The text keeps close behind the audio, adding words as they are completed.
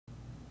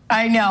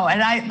I know.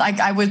 And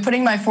I was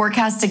putting my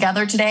forecast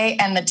together today,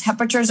 and the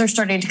temperatures are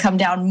starting to come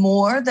down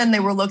more than they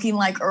were looking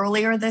like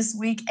earlier this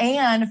week.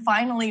 And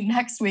finally,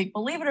 next week,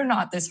 believe it or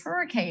not, this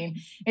hurricane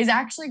is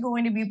actually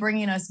going to be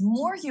bringing us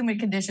more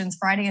humid conditions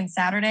Friday and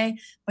Saturday,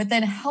 but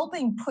then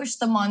helping push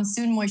the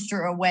monsoon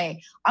moisture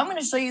away. I'm going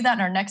to show you that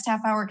in our next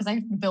half hour because I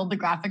have to build the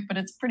graphic, but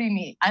it's pretty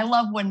neat. I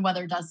love when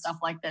weather does stuff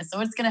like this.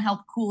 So it's going to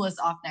help cool us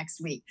off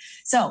next week.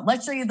 So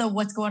let's show you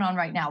what's going on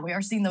right now. We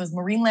are seeing those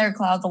marine layer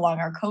clouds along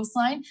our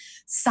coastline.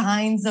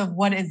 Signs of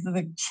what is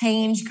the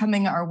change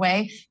coming our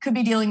way. Could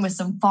be dealing with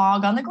some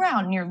fog on the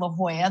ground near La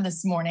Jolla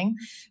this morning.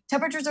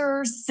 Temperatures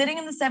are sitting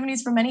in the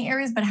 70s for many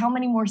areas, but how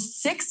many more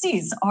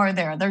 60s are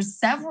there? There's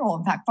several.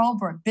 In fact,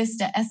 Fallbrook,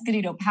 Vista,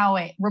 Escondido,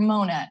 Poway,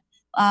 Ramona,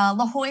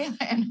 La Jolla,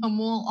 and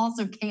Jamul,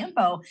 also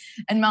Campo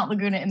and Mount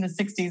Laguna in the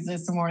 60s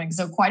this morning.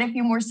 So quite a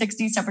few more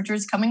 60s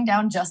temperatures coming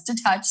down just a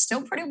touch.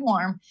 Still pretty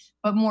warm,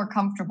 but more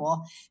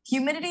comfortable.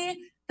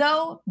 Humidity,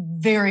 though,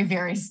 very,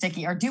 very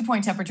sticky. Our dew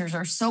point temperatures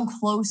are so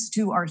close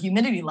to our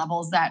humidity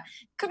levels that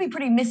it could be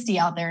pretty misty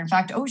out there. In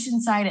fact,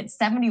 Oceanside at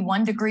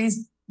 71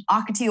 degrees,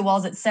 Ocotillo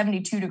Wells at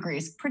 72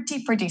 degrees.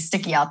 Pretty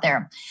sticky out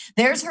there.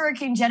 There's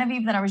Hurricane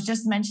Genevieve that I was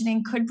just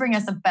mentioning. Could bring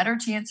us a better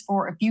chance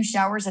for a few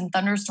showers and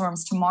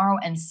thunderstorms tomorrow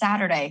and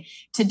Saturday.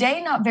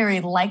 Today, not very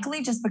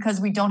likely just because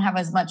we don't have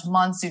as much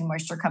monsoon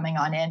moisture coming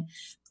on in.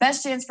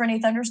 Best chance for any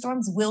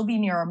thunderstorms will be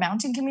near our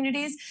mountain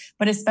communities,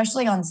 but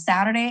especially on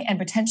Saturday and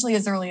potentially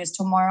as early as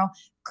tomorrow,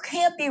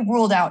 can't be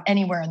ruled out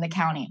anywhere in the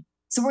county.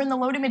 So we're in the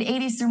low to mid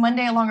 80s through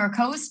Monday along our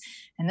coast,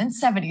 and then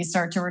 70s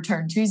start to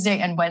return Tuesday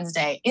and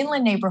Wednesday.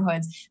 Inland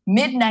neighborhoods,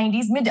 mid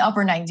 90s, mid to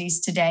upper 90s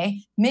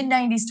today, mid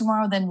 90s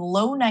tomorrow, then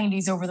low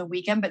 90s over the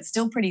weekend, but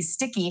still pretty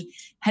sticky.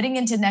 Heading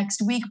into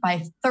next week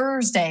by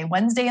Thursday,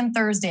 Wednesday and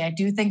Thursday, I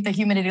do think the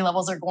humidity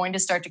levels are going to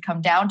start to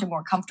come down to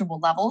more comfortable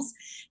levels.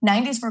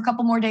 90s for a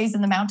couple more days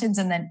in the mountains,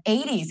 and then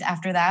 80s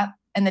after that.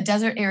 And the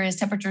desert areas,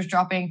 temperatures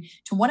dropping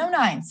to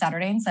 109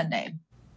 Saturday and Sunday.